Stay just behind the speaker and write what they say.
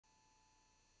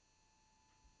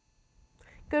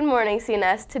Good morning,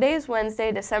 CNS. Today is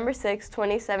Wednesday, December 6,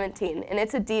 2017, and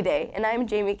it's a D-Day, and I'm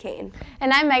Jamie Kane.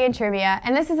 And I'm Megan Trubia,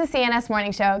 and this is the CNS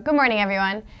Morning Show. Good morning,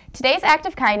 everyone. Today's act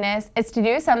of kindness is to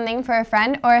do something for a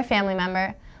friend or a family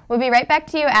member. We'll be right back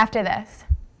to you after this.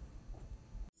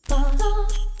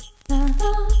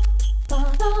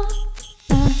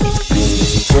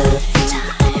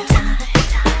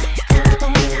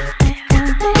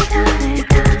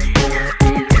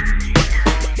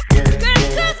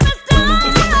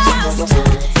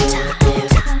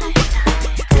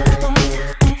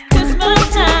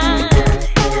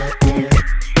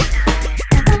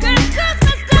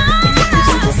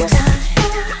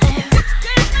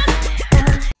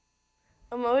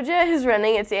 Umoja is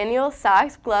running its annual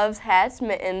socks, gloves, hats,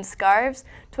 mittens, scarves,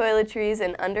 toiletries,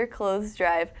 and underclothes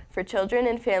drive for children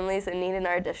and families in need in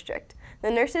our district.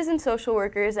 The nurses and social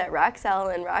workers at Roxelle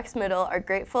and Rox Middle are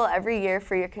grateful every year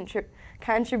for your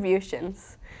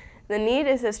contributions. The need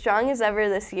is as strong as ever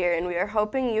this year, and we are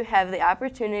hoping you have the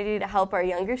opportunity to help our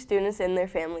younger students and their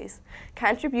families.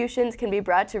 Contributions can be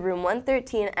brought to room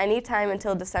 113 anytime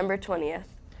until December 20th.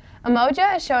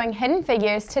 Umoja is showing Hidden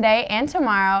Figures today and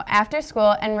tomorrow after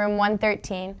school in room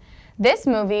 113. This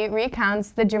movie recounts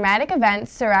the dramatic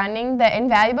events surrounding the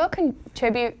invaluable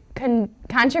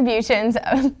contributions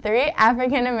of 3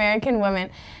 African-American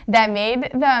women that made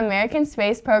the American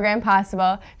space program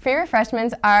possible. Free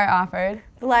refreshments are offered.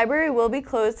 The library will be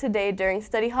closed today during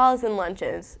study halls and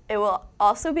lunches. It will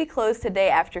also be closed today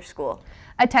after school.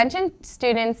 Attention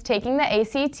students taking the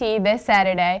ACT this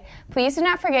Saturday, please do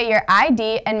not forget your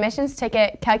ID, admissions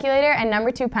ticket, calculator, and number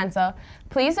 2 pencil.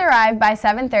 Please arrive by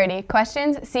 7:30.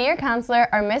 Questions, see your counselor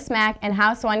or Miss Mack in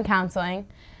House 1 counseling.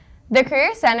 The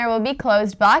Career Center will be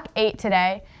closed Block 8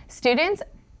 today. Students,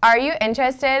 are you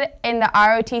interested in the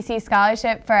ROTC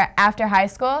scholarship for after high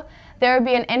school? There will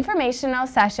be an informational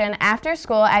session after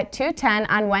school at 2:10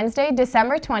 on Wednesday,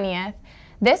 December 20th.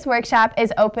 This workshop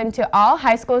is open to all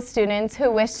high school students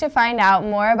who wish to find out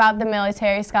more about the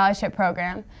military scholarship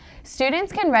program.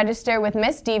 Students can register with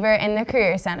Miss Deaver in the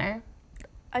Career Center.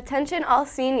 Attention all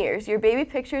seniors, your baby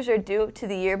pictures are due to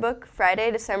the yearbook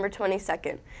Friday, December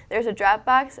 22nd. There's a drop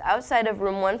box outside of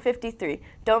room 153.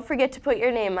 Don't forget to put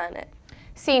your name on it.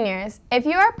 Seniors, if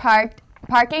you are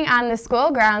parking on the school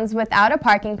grounds without a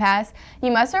parking pass, you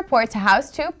must report to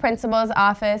House 2 Principal's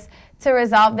office to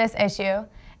resolve this issue.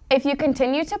 If you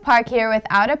continue to park here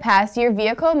without a pass, your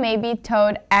vehicle may be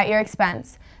towed at your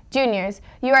expense. Juniors,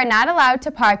 you are not allowed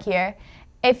to park here.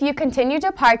 If you continue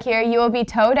to park here, you will be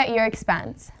towed at your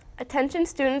expense. Attention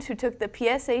students who took the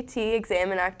PSAT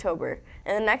exam in October.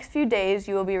 In the next few days,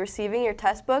 you will be receiving your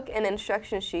test book and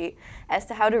instruction sheet as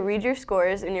to how to read your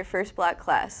scores in your first block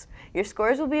class. Your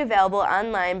scores will be available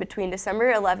online between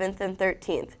December 11th and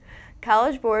 13th.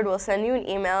 College Board will send you an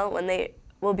email when they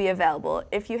will be available.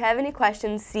 If you have any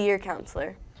questions, see your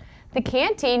counselor. The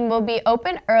canteen will be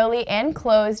open early and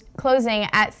closing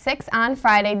at 6 on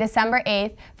Friday, December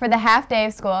 8th for the half day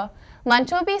of school.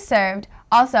 Lunch will be served.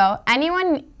 Also,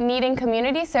 anyone needing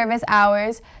community service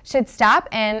hours should stop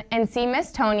in and see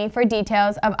Miss Tony for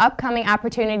details of upcoming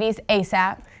opportunities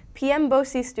ASAP. PM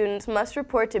BOCES students must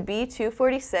report to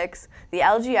B246, the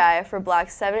LGI, for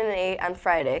blocks 7 and 8 on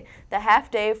Friday, the half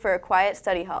day for a quiet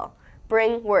study hall.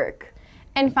 Bring work.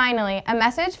 And finally, a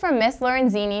message from Miss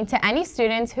Lorenzini to any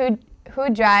students who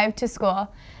drive to school.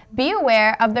 Be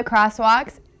aware of the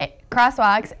crosswalks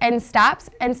and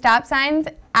stop signs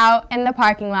out in the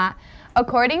parking lot.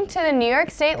 According to the New York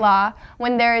State law,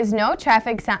 when there is no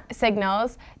traffic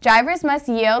signals, drivers must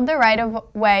yield the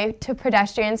right-of-way to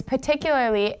pedestrians,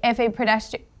 particularly if a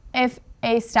pedestrian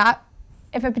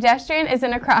is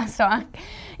in a crosswalk.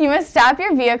 You must stop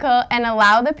your vehicle and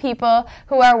allow the people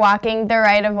who are walking the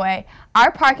right-of-way.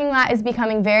 Our parking lot is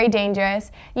becoming very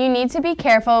dangerous. You need to be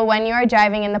careful when you are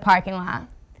driving in the parking lot.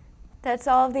 That's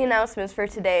all of the announcements for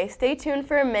today. Stay tuned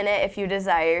for a minute if you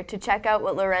desire to check out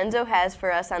what Lorenzo has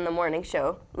for us on the morning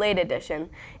show, Late Edition.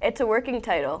 It's a working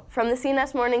title. From the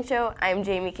CNS Morning Show, I'm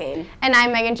Jamie Kane. And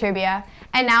I'm Megan Trubia.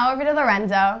 And now over to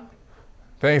Lorenzo.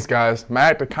 Thanks, guys. My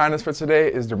act of kindness for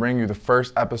today is to bring you the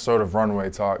first episode of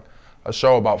Runway Talk, a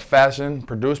show about fashion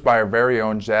produced by our very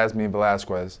own Jasmine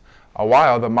Velasquez. A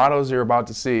while, the models you're about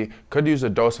to see could use a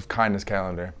dose of kindness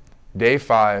calendar. Day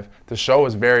 5, the show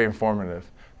is very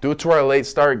informative. Due to our late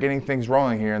start getting things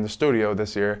rolling here in the studio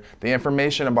this year, the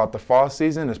information about the fall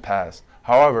season is past.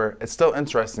 However, it's still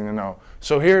interesting to know.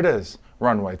 So here it is,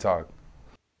 Runway Talk.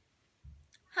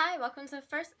 Hi, welcome to the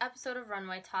first episode of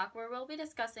Runway Talk, where we'll be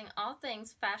discussing all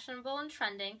things fashionable and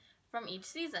trending from each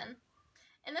season.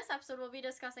 In this episode, we'll be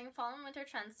discussing fall and winter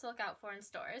trends to look out for in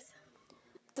stores.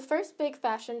 The first big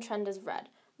fashion trend is red.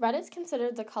 Red is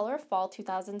considered the color of fall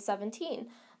 2017.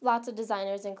 Lots of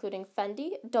designers including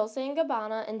Fendi, Dolce &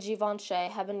 Gabbana, and Givenchy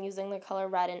have been using the color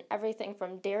red in everything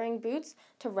from daring boots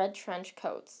to red trench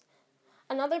coats.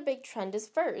 Another big trend is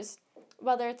furs.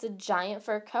 Whether it's a giant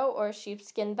fur coat or a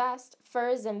sheepskin vest, fur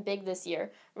is in big this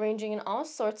year, ranging in all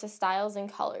sorts of styles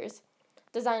and colors.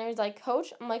 Designers like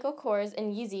Coach, Michael Kors,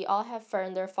 and Yeezy all have fur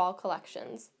in their fall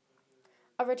collections.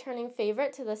 A returning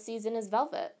favorite to this season is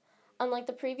velvet. Unlike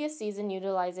the previous season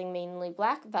utilizing mainly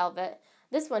black velvet,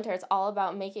 this winter it's all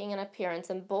about making an appearance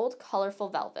in bold, colorful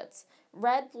velvets.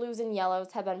 Red, blues, and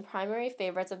yellows have been primary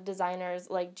favorites of designers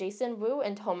like Jason Wu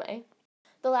and Tomei.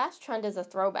 The last trend is a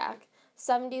throwback.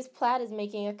 70s plaid is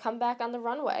making a comeback on the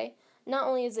runway. Not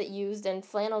only is it used in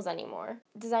flannels anymore,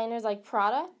 designers like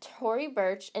Prada, Tory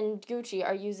Burch, and Gucci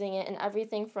are using it in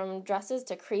everything from dresses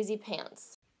to crazy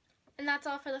pants. And that's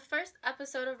all for the first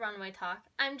episode of Runway Talk.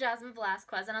 I'm Jasmine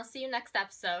Velasquez, and I'll see you next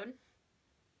episode.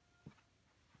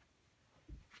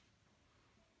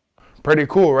 Pretty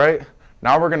cool, right?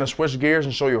 Now we're going to switch gears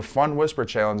and show you a fun whisper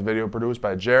challenge video produced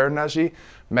by Jared Neshi,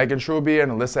 Megan Truby,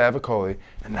 and Alyssa Avicoli.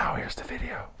 And now here's the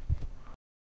video.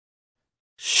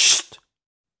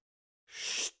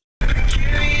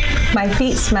 My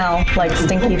feet smell like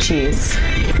stinky cheese.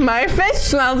 My fish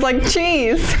smells like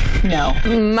cheese. No.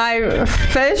 My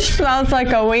fish smells like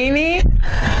a weenie.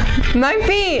 My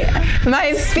feet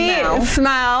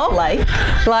smell like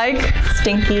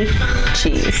Stinky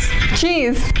cheese.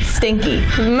 cheese. Stinky.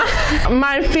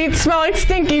 My feet smell like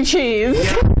stinky cheese.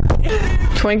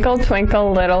 Twinkle,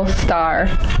 twinkle, little star.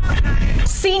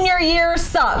 Senior year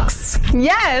sucks.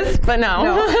 Yes, but no.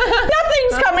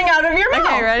 Nothing's coming out of your mouth.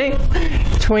 Okay, ready?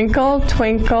 Twinkle,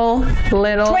 twinkle,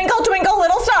 little... Twinkle, twinkle,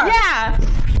 little star. Yeah!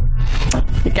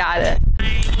 You got it.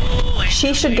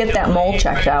 She should get that mole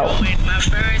checked out.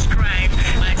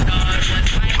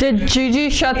 Did Gigi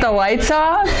shut the lights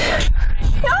off?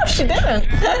 No, she didn't.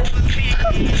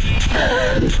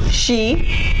 She.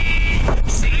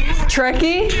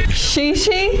 Tricky? She?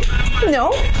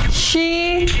 No.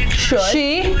 She. Should.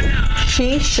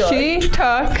 She should. She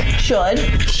took. Should.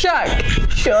 Shuck.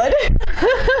 Should.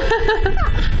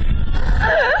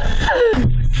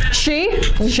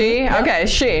 She? Okay,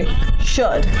 she.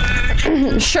 Should.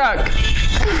 Shuck.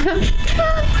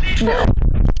 No.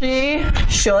 She.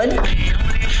 Should.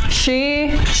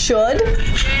 She. Should.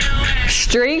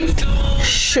 Streaked.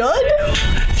 Should.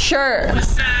 Sure.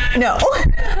 No.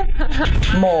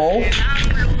 Mole.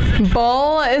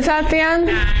 Bull is at the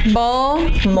end? Bull.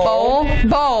 Mole.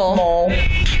 Bowl. Mole.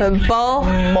 Bull.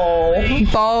 Mole.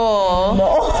 Bowl.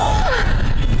 Mole.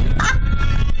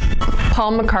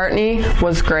 Paul McCartney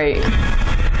was great.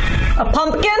 A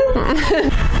pumpkin.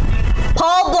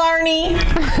 Paul Blarney.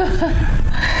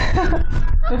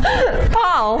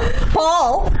 Paul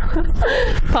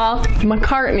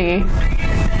McCartney.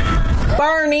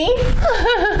 Barney.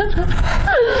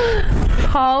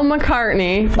 Paul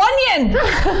McCartney. Bunyan.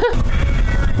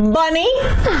 Bunny.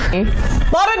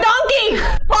 Bought a donkey.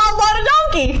 Paul bought a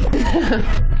donkey.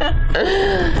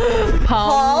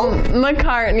 Paul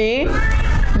McCartney.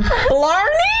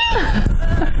 Blarney.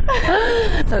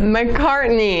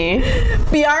 McCartney.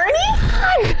 Bjarney.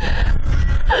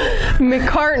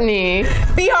 McCartney.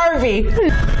 B. Harvey.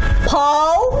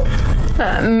 Paul.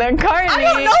 McCartney. I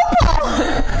don't know Paul.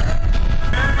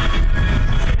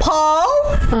 Paul.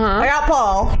 I got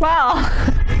Paul. Wow.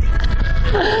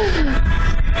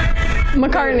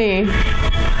 McCartney.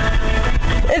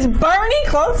 Is Barney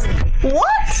close?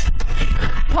 What?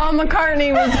 Paul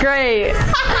McCartney was great.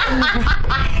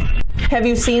 Have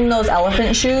you seen those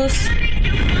elephant shoes?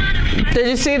 Did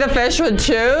you see the fish with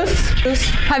shoes?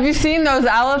 Have you seen those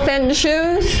elephant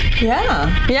shoes? Yeah.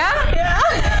 Yeah? Yeah.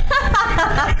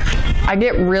 I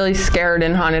get really scared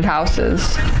in haunted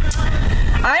houses.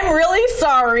 I'm really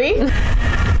sorry.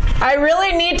 I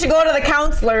really need to go to the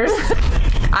counselors.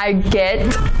 I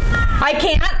can't. I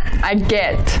can.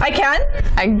 I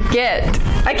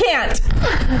can't.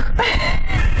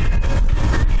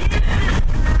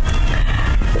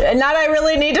 And now I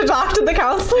really need to talk to the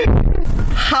counselor.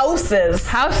 Houses.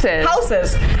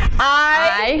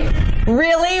 I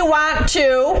really want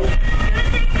to.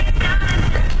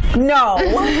 No.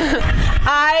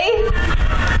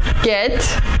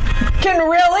 Can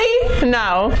really?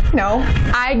 No.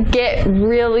 I get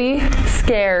really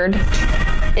scared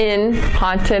in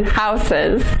haunted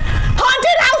houses.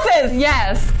 Haunted houses!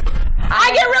 Yes.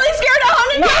 I get really scared of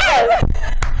haunted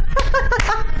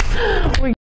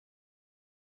houses!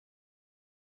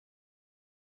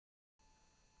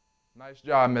 Nice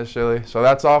job, Miss Shilly. So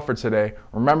that's all for today.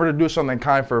 Remember to do something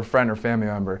kind for a friend or family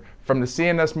member. From the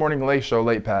CNS Morning Late Show,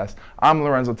 Late Pass, I'm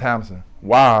Lorenzo Thompson.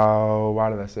 Wow, why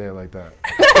did I say it like that?